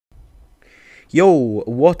Yo,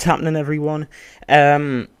 what's happening, everyone?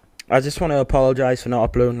 I just want to apologise for not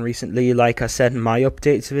uploading recently. Like I said in my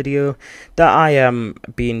updates video, that I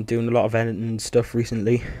been doing a lot of editing stuff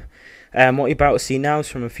recently. What you're about to see now is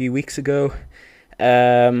from a few weeks ago.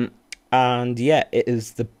 And yeah, it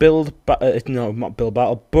is the boat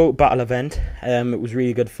battle event. It was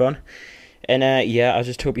really good fun. And yeah, I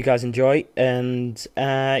just hope you guys enjoy. And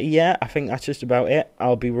yeah, I think that's just about it.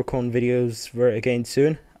 I'll be recording videos for it again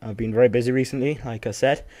soon. I've been very busy recently, like I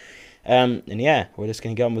said. And yeah, we're just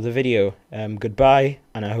going to get on with the video. Goodbye,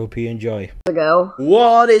 and I hope you enjoy.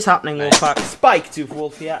 What is happening, Wolfpack? Spiketooth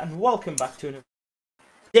Wolf here, and welcome back to another.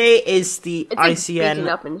 Today is the ICN.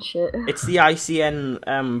 Up and shit. It's the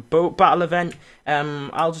ICN boat battle event.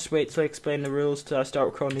 I'll just wait till I explain the rules till I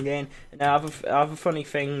start recording again. And I have a funny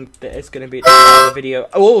thing that is going to be at the start of the video.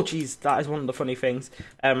 Oh, jeez, that is one of the funny things.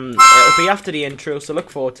 It'll be after the intro, so look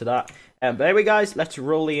forward to that. But anyway, guys, let's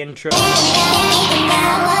roll the intro.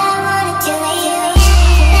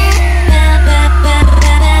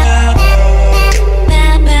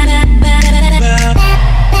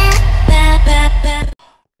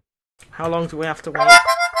 How long do we have to wait?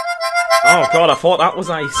 Oh god, I thought that was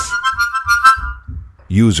ice.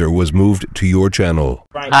 User was moved to your channel.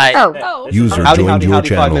 Right. Hi. Oh. User joined your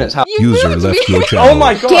channel. User left your channel. Oh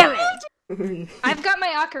my god! Damn it! I've got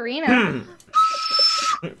my ocarina.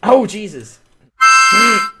 Oh Jesus!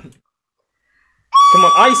 Come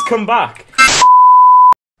on, ice, come back!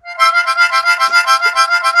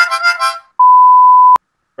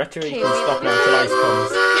 Retro, you can stop now until ice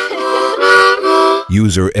comes.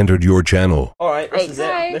 User entered your channel. Alright, this is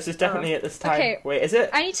it. This is definitely it this time. Okay. Wait, is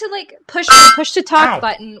it? I need to like push the push to talk Ow.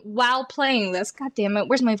 button while playing this. God damn it!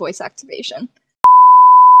 Where's my voice activation?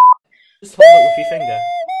 Just hold it with your finger.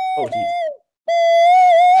 Oh jeez.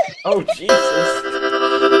 Oh Jesus!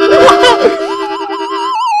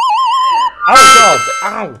 Oh god!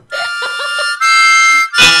 Ow!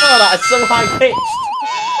 Oh, that is so high pitched.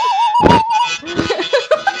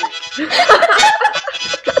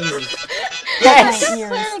 Yes!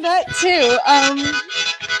 That too.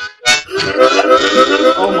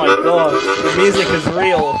 Oh my god, the music is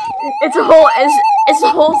real. It's a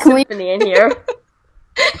whole symphony in here.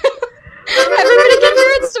 Everybody get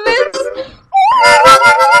your instruments.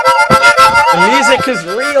 The music is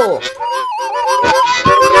real.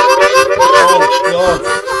 Oh god.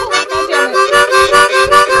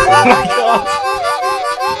 Oh my god.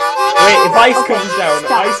 Wait, if ice comes down,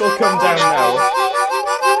 ice will come down now.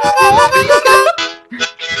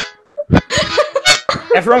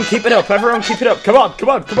 Everyone keep it up, everyone keep it up. Come on, come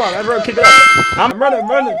on, come on, everyone keep it up. I'm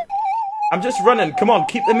running. I'm just running. Come on,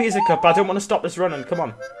 keep the music up. I don't want to stop this running. Come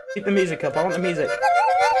on. Keep the music up. I want the music.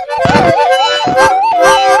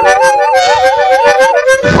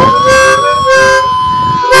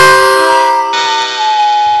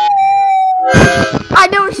 I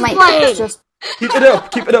know what she's playing. Keep it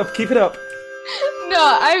up, keep it up, keep it up.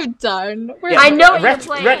 No, I'm done. Yeah, I know what you're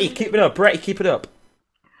playing. Retty, keep it up. Retty, keep it up.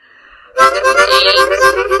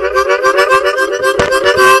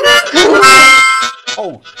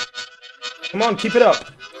 Oh. Come on, keep it up.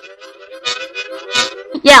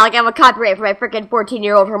 Yeah, like I have a copyright for my freaking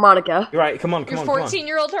 14-year-old harmonica. Right, come on, come Your on, come on.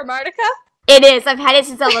 14-year-old harmonica? It is. I've had it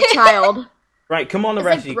since I was a child. Right, come on,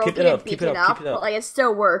 Retty, keep it up, keep it up, keep it But up. like it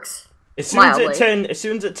still works. As soon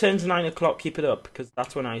as it turns 9 o'clock, keep it up, because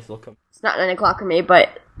that's when ice will come. It's not 9 o'clock for me,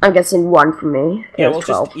 but I'm guessing 1 for me. Yeah, well,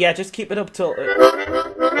 just keep it up till.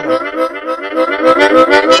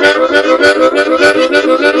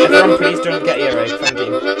 Everyone, please don't get earache. Thank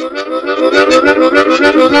you.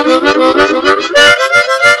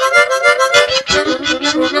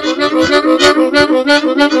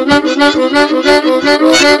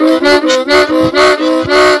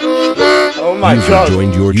 Oh my god!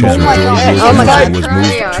 Joined your channel. Oh my god! Was moved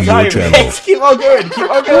to your channel. Keep on going. Keep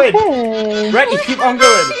on going. Retty, keep on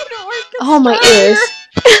going. Oh my ears.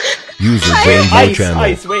 User joined your channel.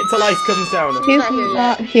 Ice, wait till ice comes down. He's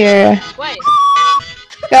not here. Wait.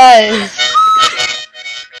 Guys.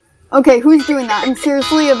 Okay, who's doing that? I'm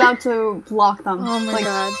seriously about to block them. Oh my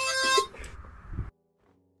god.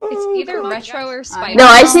 It's either Retro or Spike. No,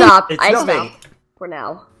 I stopped. It's I not me. stopped. For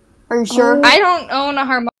now. Are you sure? I don't own a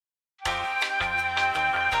harmonica.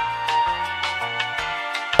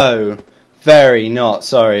 Oh, very not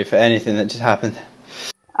sorry for anything that just happened.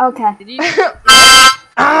 Okay. Did you?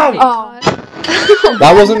 Ow! Oh.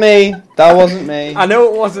 That wasn't me. That wasn't me. I know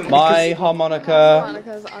it wasn't. My harmonica.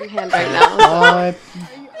 Harmonica's on hand right now. My...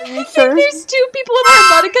 Are you sure? There's 2 people with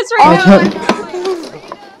harmonicas right now.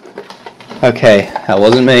 Okay, that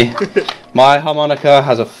wasn't me. My harmonica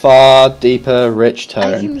has a far deeper, rich I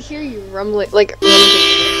can tone. hear you rumbling, like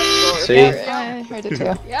rumbling. See? I did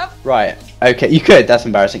too. Yep. Right. Okay, you could. That's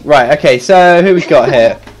embarrassing. Right. Okay. So who we got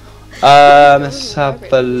here? Let's have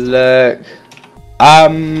a look.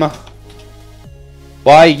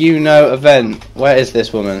 Why you know event? Where is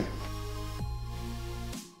this woman?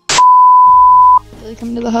 Really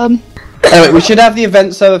come to the hub. Anyway, we should have the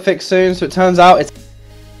event server fixed soon. So it turns out it's.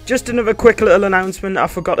 Just another quick little announcement. I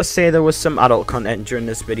forgot to say there was some adult content during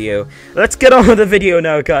this video. Let's get on with the video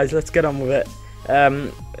now, guys. Let's get on with it.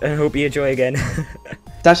 I hope you enjoy again.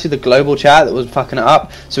 It's actually the global chat that was fucking it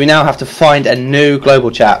up. So we now have to find a new global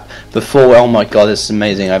chat before. Oh my god, this is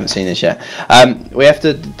amazing. I haven't seen this yet. We have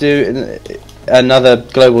to do another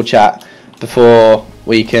global chat before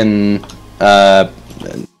we can.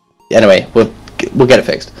 Anyway, we'll get it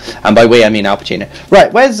fixed. And by we, I mean Al Pacino.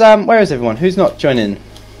 Right, where is everyone? Who's not joining?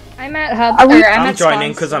 I'm at hub. Are we- I'm I'm at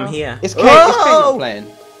joining spawn because I'm still. here. Is Kate not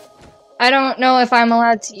playing? I don't know if I'm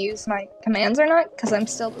allowed to use my commands or not because I'm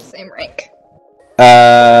still the same rank.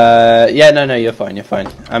 Yeah, no, you're fine, you're fine.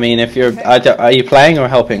 I mean, if you're, are you playing or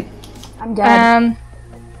helping? I'm dead.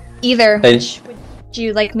 Either. Hey. Which would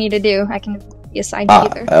you like me to do? I can be assigned to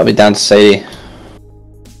either. I'll be down to Sadie.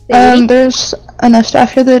 There's enough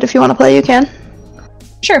staff here that if you want to play, you can.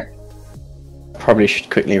 Sure. Probably should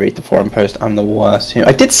quickly read the forum post. I'm the worst.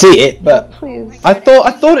 I did see it, but Please. I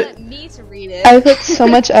thought it. Me to read it. I put so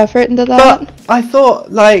much effort into that. But I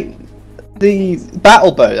thought like the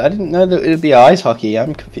battle boat. I didn't know that it would be ice hockey.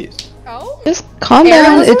 I'm confused. Oh. Just calm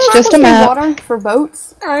down. Wasn't It's there just a supposed to be map. water for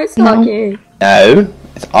boats? Oh, it's No. lucky. No,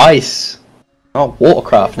 it's ice. Not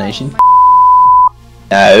Watercraft Nation.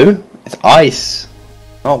 No, it's ice.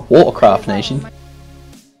 Not Watercraft Nation.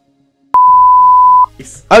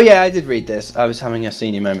 Oh yeah, I did read this. I was having a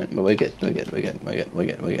senior moment, but we're good. We're good. We're good. We're good. We're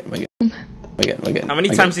good. We're good. We're good. We're good. We're good. How many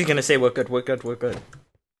we're times good. are you going to say we're good, we're good, we're good?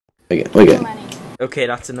 We're good. We're good. Okay,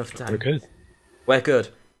 that's enough time. We're good. We're good.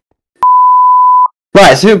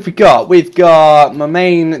 Right, so who have we got? We've got my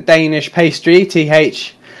main Danish pastry,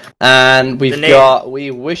 TH, and we've The name. got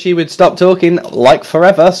We Wish He Would Stop Talking Like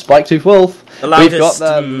Forever, Spiketooth Wolf. The We've got loudest,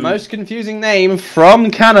 the most confusing name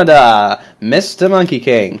from Canada, Mr. Monkey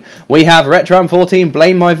King. We have Retron14,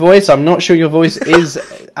 Blame My Voice. I'm not sure your voice is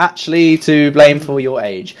actually to blame for your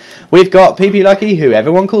age. We've got PP Lucky, who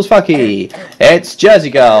everyone calls Fucky. It's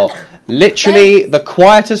Jersey Girl. Literally the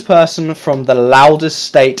quietest person from the loudest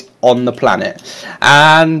state on the planet.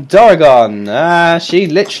 And Doragon, she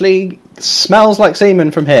literally smells like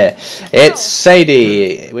semen from here. It's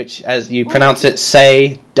Sadie, which as you pronounce it,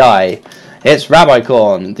 say, die. It's Rabbi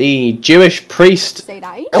Corn, the Jewish priest Say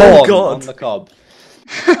die. corn God. on the cob.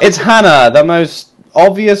 It's Hannah, the most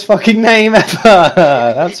obvious fucking name ever.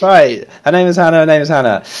 That's right. Her name is Hannah. Her name is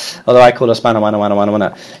Hannah. Although I call her Spanner.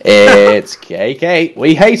 Wanna. It's KK.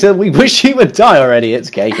 We hate her. We wish she would die already. It's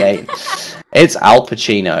KK. It's Al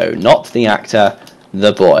Pacino, not the actor,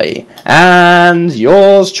 the boy. And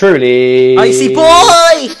yours truly, Icy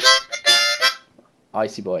boy!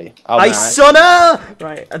 Icy boy. Oh, man, Ice Sonner!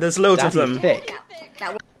 Right, and there's loads of that's them. thick.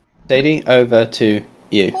 Sadie, over to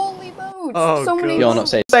you. Holy boats! Oh, so many God. You're not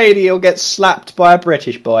Sadie. Sadie will get slapped by a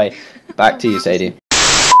British boy. Back to you, Sadie.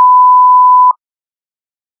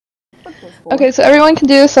 Okay, so everyone can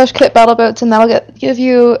do /kit battle boats, and that'll give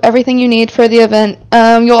you everything you need for the event.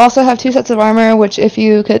 You'll also have 2 sets of armor, which if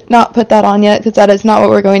you could not put that on yet, because that is not what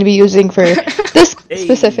we're going to be using for this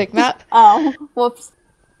specific map. Oh, whoops.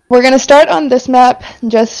 We're going to start on this map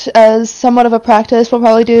just as somewhat of a practice. We'll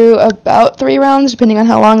probably do about 3 rounds, depending on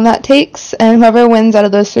how long that takes, and whoever wins out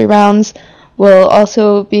of those 3 rounds will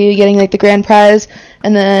also be getting like the grand prize,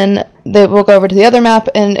 and then we'll go over to the other map,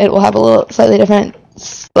 and it will have a little slightly different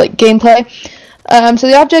like gameplay. So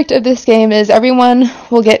the object of this game is everyone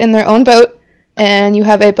will get in their own boat, and you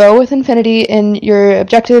have a bow with infinity, and your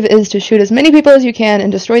objective is to shoot as many people as you can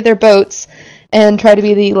and destroy their boats, and try to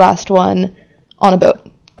be the last one on a boat.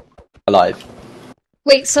 Alive.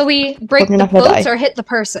 Wait, so we break You're the not gonna boats die. or hit the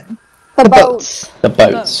person? The boats. The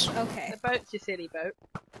boats. Okay. The boat's your silly boat.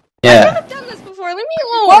 Yeah. I've done this before. Leave me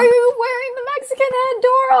alone. Why are you wearing the Mexican head,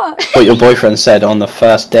 Dora? What your boyfriend said on the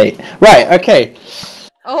first date. Right, okay.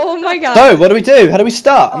 Oh my god. So, what do we do? How do we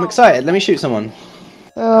start? I'm excited. Let me shoot someone.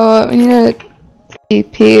 So we need a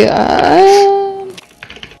DP. Oh,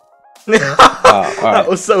 That alright.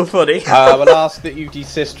 was so funny. I will ask that you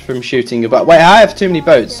desist from shooting your boat. Wait, I have too many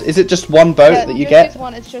boats. Is it just one boat that you get?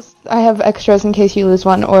 One. It's just I have extras in case you lose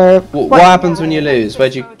one or. What happens when you lose?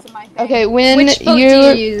 Where'd you... Okay, when Which boat do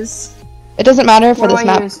you use? It doesn't matter for What do this I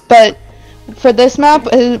map, use? but for this map,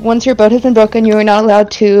 once your boat has been broken, you are not allowed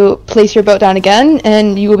to place your boat down again,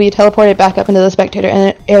 and you will be teleported back up into the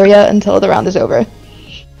spectator area until the round is over.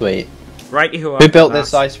 Wait. Right, who Who built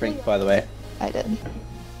this ice rink, by the way? I did.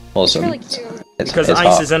 Awesome. Really cute. Because it's Ice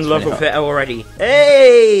hot. is in It's love really with hot. it already.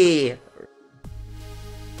 Hey!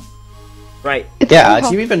 Right. Yeah,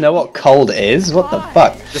 do you even know what cold is? What the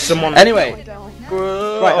fuck? There's someone. Anyway,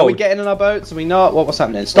 Whoa. right, are we getting in our boats? Are we not? What's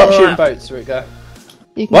happening? Stop shooting boats, Ruka.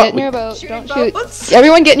 You can What? get in your boat. Shooting Don't shoot. boats?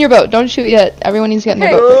 Everyone get in your boat. Don't shoot yet. Everyone needs to get in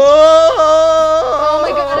their boat. Oh my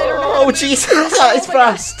God, I don't know. Oh Jesus, that is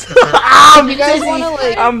fast. You guys want to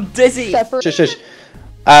like I'm dizzy. separate? Shush, shush.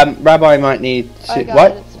 Rabbi might need to. I got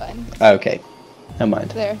What? it. It's fine. Okay. Never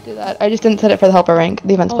mind. There, do that. I just didn't set it for the helper rank.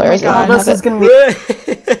 The events players. Oh, don't this have is it. gonna be.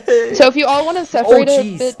 So if you all want to separate a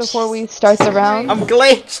jeez. bit before we start the round. I'm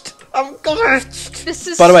glitched. I'm glitched. This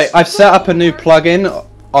is. By the way, I've set up a new plugin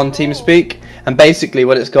on TeamSpeak, and basically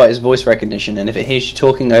what it's got is voice recognition, and if it hears you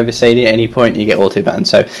talking over Sadie at any point, you get auto-banned.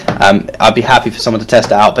 So I'd be happy for someone to test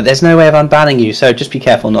it out, but there's no way of unbanning you, so just be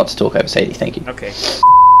careful not to talk over Sadie. Thank you. Okay.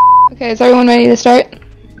 Okay, is everyone ready to start?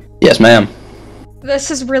 Yes, ma'am.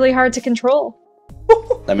 This is really hard to control.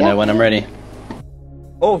 Let me know when I'm ready.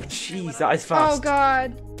 Oh jeez, that is fast. Oh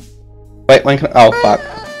god. Wait, when can I... Oh, fuck.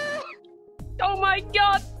 Oh my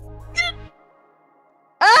god!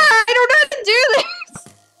 I don't know how to do this.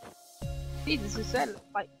 Jesus, you said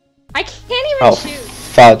like. I can't even Oh, shoot.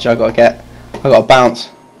 fudge, I gotta bounce.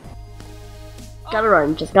 Go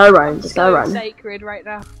around, just go around, just go so around. sacred right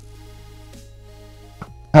now.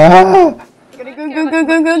 Ah!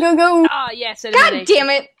 Go. Ah, yes. God damn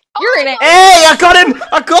it! You're in it. Hey, I got him!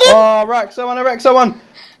 I got him! Oh, wreck someone!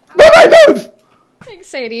 Move! Thanks,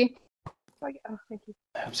 Sadie. Oh, thank you.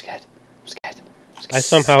 I'm scared. I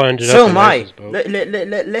somehow ended So up am in I. Ice's boat.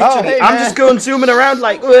 Literally, Oh, hey, I'm man. just going zooming around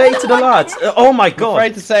like, way to the lads. Oh my I'm god.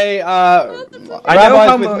 afraid to say, I know how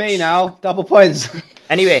Rabbi's with much- me now. Double points.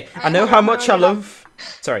 Anyway, I know how much I love.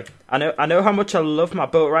 Sorry, I know how much I love my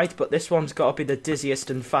boat ride, but this one's got to be the dizziest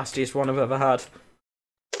and fastest one I've ever had.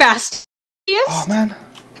 Fast. Yes. Oh man.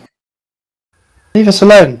 Leave us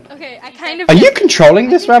alone. Okay, I kind of. Are you controlling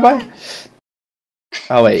this, Rabbi?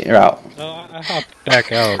 Oh wait, you're out. Oh, I hopped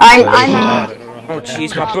back out. I'm Oh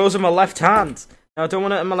jeez, my bow's in my left hand. No, I don't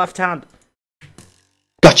want it in my left hand.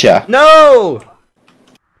 Gotcha. No!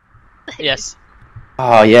 Yes.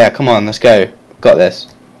 Oh yeah, come on, let's go. Got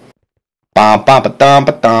this. My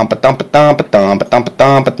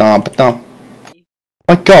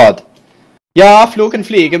God. Ja, flogen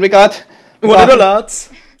fliegen, we got. One of the lads.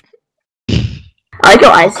 I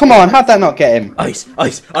got ice. Come on, how'd that not get him? Ice. Come on,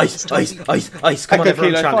 Echo everyone,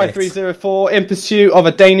 Kilo chant it. 5304 in pursuit of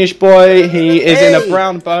a Danish boy. He is in a Hey!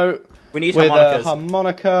 brown boat We need with a harmonicas.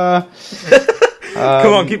 harmonica.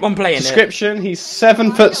 Come on, keep on playing it. Description: he's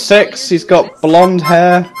 7'6". He's got blonde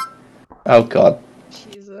hair. Oh God,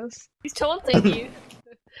 Jesus. He's taunting you.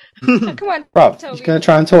 Come on. bruv, Toby. he's gonna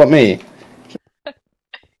try and taunt me.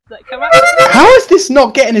 Like, come on. How is this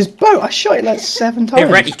not getting his boat? I shot it like 7 times. Hey,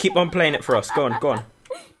 Reddy, keep on playing it for us. Go on.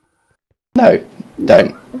 No,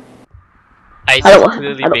 don't. I don't-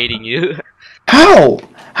 clearly I don't- baiting you. How?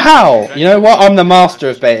 You know what? I'm the master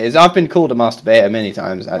of baiters. I've been called a masturbator many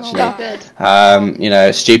times, actually. Oh, good. You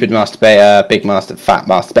know, stupid masturbator, big master, fat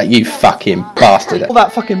masturbator. You fucking bastard! All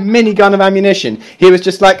that fucking minigun of ammunition. He was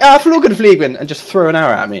just like, flogen fliegen, and just threw an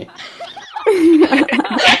arrow at me.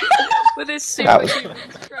 With his super That was-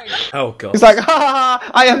 strength. Oh god. He's like,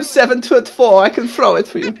 ha! I am 7'4". I can throw it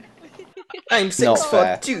for you. I'm Not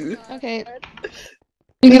fair. 6'2". Okay.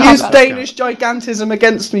 You can hop use out. Danish gigantism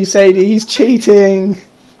against me, Sadie. He's cheating.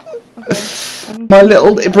 My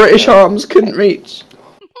little British arms couldn't reach.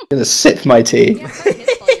 I'm gonna sip my tea.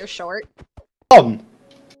 You're short. On.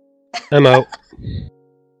 I'm out.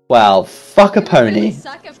 Well, fuck a Really pony.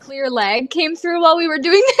 suck if clear lag came through while we were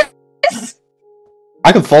doing this.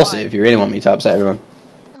 I can force it if you really want me to upset everyone.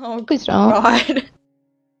 Oh Please don't. god.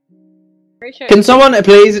 Very sure. Can someone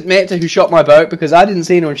please admit to who shot my boat? Because I didn't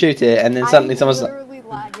see anyone shoot it, and then suddenly someone's like, literally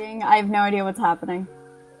lagging. I have no idea what's happening.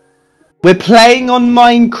 "We're playing on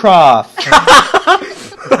Minecraft."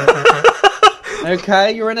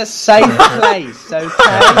 Okay, you're in a safe place.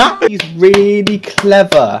 Okay, he's really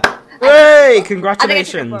clever. Hey, I think I took a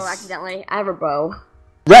congratulations. bow accidentally. I have a bow.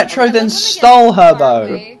 Retro then stole her bow.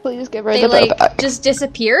 Please give her They the boat like back. just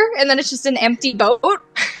disappear, and then it's just an empty boat.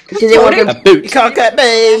 Did they want A to? You boot. can't get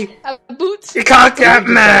me. Boots. You can't get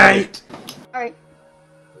me. Alright.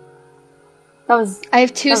 That was. I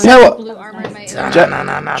have 2 You know sets what? of blue armor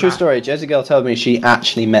in my True story. Jezzy Girl told me she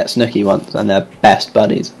actually met Snooki once, and they're best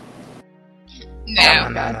buddies. No.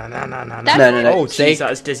 No. Oh See? jeez, that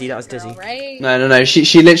was dizzy. Right? No.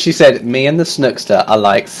 She literally said, me and the Snookster are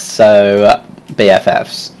like so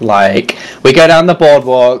BFFs. Like, we go down the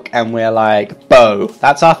boardwalk and we're like, bow.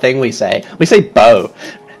 That's our thing we say. We say bow.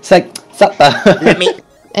 It's like, Let me.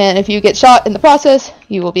 And if you get shot in the process,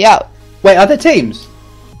 you will be out. Wait, are there teams?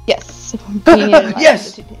 Yes. Being in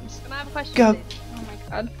Yes! the two teams. Can I have a question? Go. please? Oh my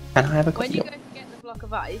god. Can I have a When you question? go to get the block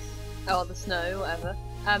of ice, or the snow, whatever,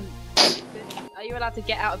 are you allowed to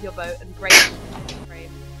get out of your boat and break the frame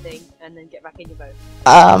thing and then get back in your boat?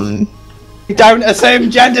 Don't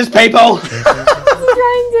assume genders, people!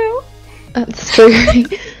 That's true.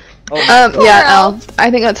 Yeah, Al. I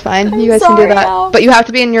think that's fine. You guys can do that. But you have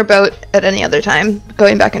to be in your boat at any other time,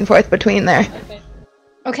 going back and forth between there.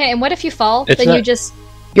 Okay, and what if you fall? It's then not- you just.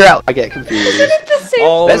 You're out. I get confused.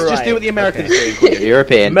 All Let's right. just do what the Americans Okay. do.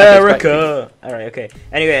 European. America! Alright, okay.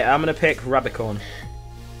 Anyway, I'm gonna pick Rabicorn.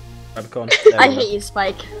 Rabicorn. There I we go. hate you,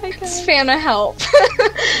 Spike. Spanna, help.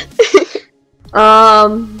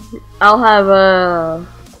 I'll have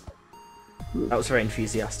That was very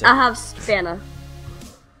enthusiastic. I'll have Spanna.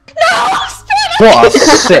 What a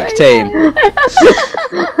sick team.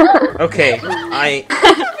 Okay,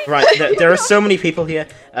 right, there are so many people here.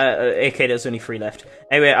 AK, there's only 3 left.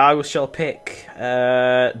 Anyway, I shall pick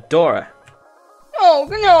Dora. Oh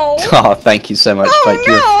no. Oh, thank you so much, Spike.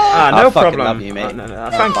 no. Ah, no I fucking problem. love you, mate. No, I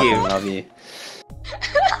thank fucking you. love you.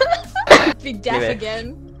 Be deaf Anyway.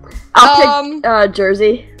 again. I'll pick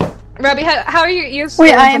Jersey. Robbie, how are you Wait,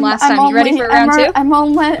 scoring I'm from last time? You ready for round 2? I'm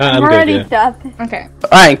I'm already good, deaf. Okay.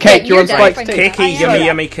 Alright, Cake, you're you're on dead. Spike's team. Cakey, yummy,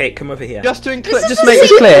 yummy cake, come over here. Just to This is just the make this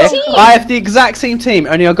same clear, team. I have the exact same team,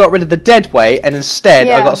 only I got rid of the dead weight, and instead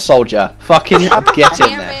I Yeah. got Soldier. Fucking get in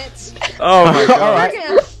Damn there. it. Oh my god. Alright.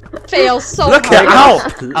 We're gonna fail so Look hard. at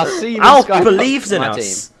Alp! I'll see you in Alp Skype. believes in My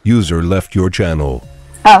us. User left your channel.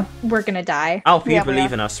 We're gonna die. Alp, you Yeah, we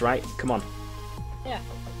believe are. in us, right? Come on. Yeah.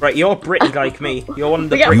 Right, you're Britty like me. You're one of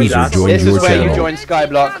the We got Britty User lads. joined This is your where you channel. join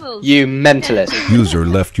Skyblock, you mentalist. User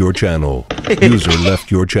left your channel. User left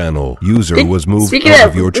your channel. User was moved Speaking out of-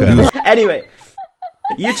 of your channel. Anyway,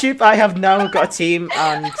 YouTube, I have now got a team,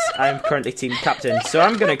 and I'm currently team captain, so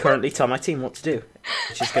I'm going to currently tell my team what to do,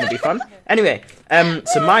 which is going to be fun. Anyway,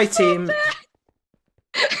 so my team...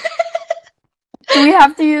 Do we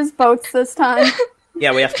have to use boats this time?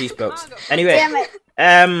 Yeah, we have to use boats. Anyway, Damn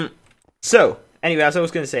it. so, anyway, as I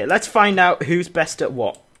was going to say, let's find out who's best at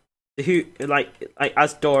what. Who, like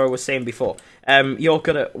as Dora was saying before. You're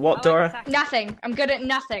good at what, Dora? Nothing. I'm good at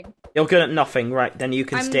nothing. You're good at nothing, right? Then you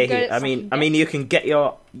can I'm stay good here. at I mean, sucking you can get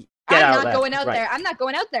out I'm there. not going out Right. there. I'm not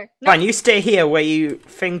going out there. No. Fine, you stay here where you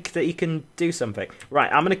think that you can do something. Right,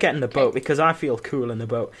 I'm gonna get in the boat because I feel cool in the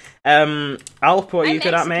boat. Alp, what are you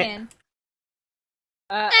good at, mate? Mexican.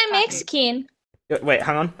 I'm Mexican. Wait,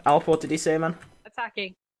 hang on. Alp, what did he say, man?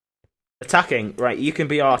 Attacking. Attacking. Right, you can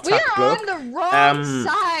be our We attack are bloke. on the wrong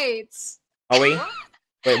sides. Are we?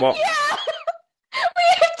 Wait, what? Yeah. We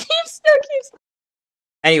have Team Snowcubes.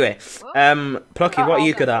 Anyway, Plucky, what are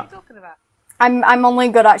you good What are at? you talking about? I'm only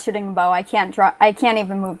good at shooting a bow. I can't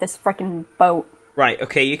even move this frickin' boat. Right,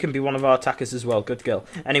 okay, you can be one of our attackers as well. Good girl.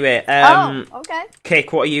 Anyway, Okay.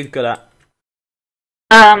 Cake, what are you good at?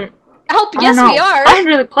 Help, yes we are. I haven't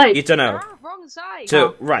really played. You don't know. Wrong side.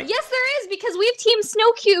 So, right. Yes there is, because we have Team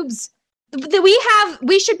Snowcubes.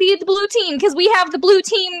 We should be the blue team, because we have the blue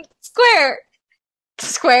team square.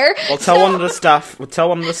 We'll tell one of the staff. We'll tell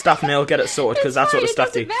one of the staff, and they'll get it sorted because that's what the It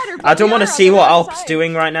staff do. doesn't matter, but I don't we want to are on see the what right Alp's side.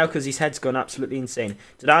 doing right now because his head's gone absolutely insane.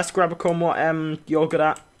 Did I ask Grabicorn what you're good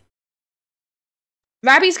at?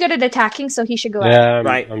 Robbie's good at attacking, so he should go out. Yeah,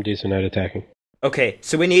 Right. I'm decent at attacking. Okay,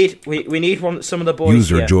 so we need some of the boys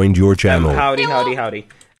User here. joined your channel. Howdy.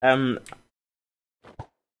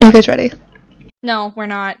 You guys ready? No, we're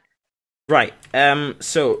not. Right.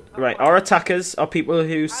 Our attackers are people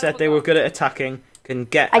who said they were good at attacking. Can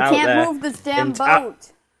get I out there. can't move this damn and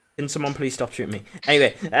boat. Can someone please stop shooting me?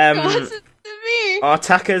 Anyway, Me. our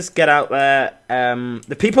attackers get out there.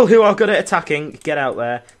 The people who are good at attacking get out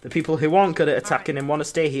there. The people who aren't good at attacking and want to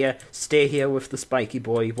stay here with the spiky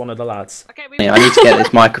boy, one of the lads. Okay, I need to get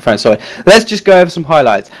this microphone sorry. Let's just go over some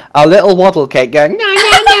highlights. Our little waddle cake going no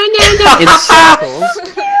in circles.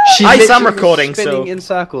 She's I'm literally recording, spinning so in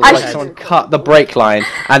circles like someone cut the brake line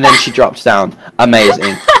and then she drops down.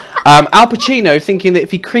 Amazing. Al Pacino thinking that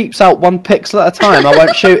if he creeps out 1 pixel at a time, I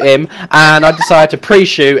won't shoot him, and I decided to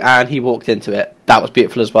pre-shoot, and he walked into it. That was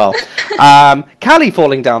beautiful as well. Callie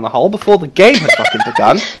falling down the hole before the game had fucking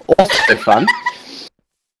begun. Also fun.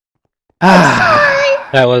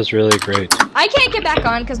 That was really great. I can't get back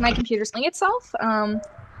on because my computer's linked itself. Oh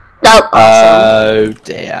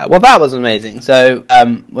dear. Well, that was amazing. So,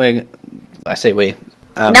 I say we.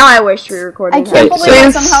 Now I wish we were recording. I can't Wait, believe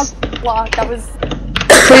I so- somehow blocked. That was.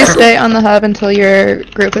 Please stay on the hub until your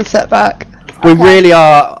group is set back. We Okay. really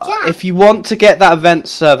are. If you want to get that event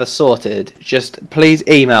server sorted, just please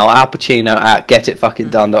email Al Pacino at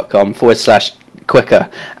getitfuckingdone.com quicker.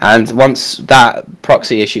 And once that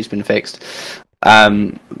proxy issue's been fixed,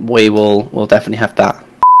 we'll definitely have that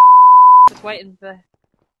Just waiting for.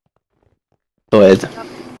 sorted.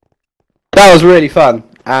 That was really fun,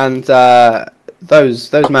 and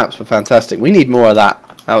those maps were fantastic. We need more of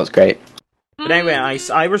that. That was great. But anyway,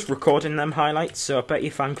 I was recording them highlights, so I bet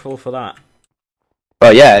you're thankful for that.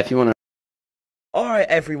 But yeah, if you want to. Alright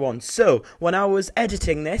everyone, so when I was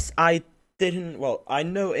editing this, I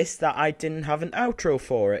noticed that I didn't have an outro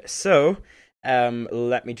for it, so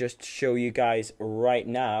let me just show you guys right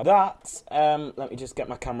now that, let me just get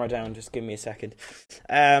my camera down, just give me a second,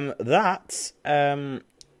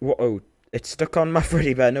 whoa, it's stuck on my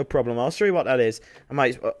Freddy bear, no problem, I'll show you what that is. I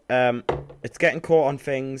might, it's getting caught on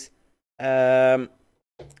things, right.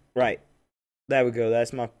 There we go,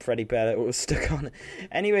 there's my Freddy bear that was stuck on.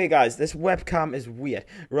 Anyway, guys, this webcam is weird.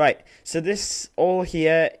 Right, so this all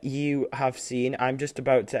here you have seen. I'm just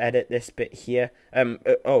about to edit this bit here.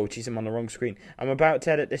 Oh, jeez, I'm on the wrong screen. I'm about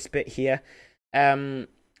to edit this bit here. And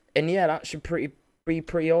yeah, that should be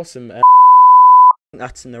pretty awesome.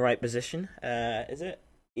 That's in the right position, is it?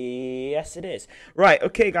 Yes, it is. Right,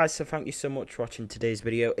 okay, guys. So thank you so much for watching today's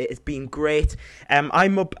video. It has been great.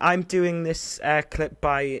 I'm doing this clip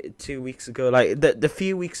by 2 weeks ago, like the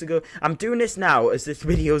few weeks ago. I'm doing this now as this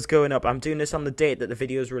video is going up. I'm doing this on the date that the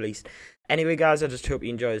video is released. Anyway, guys, I just hope you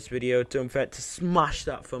enjoyed this video. Don't forget to smash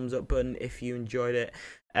that thumbs up button if you enjoyed it.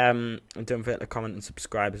 And don't forget to comment and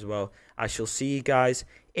subscribe as well. I shall see you guys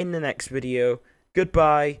in the next video.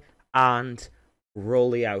 Goodbye and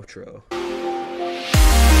roll the outro.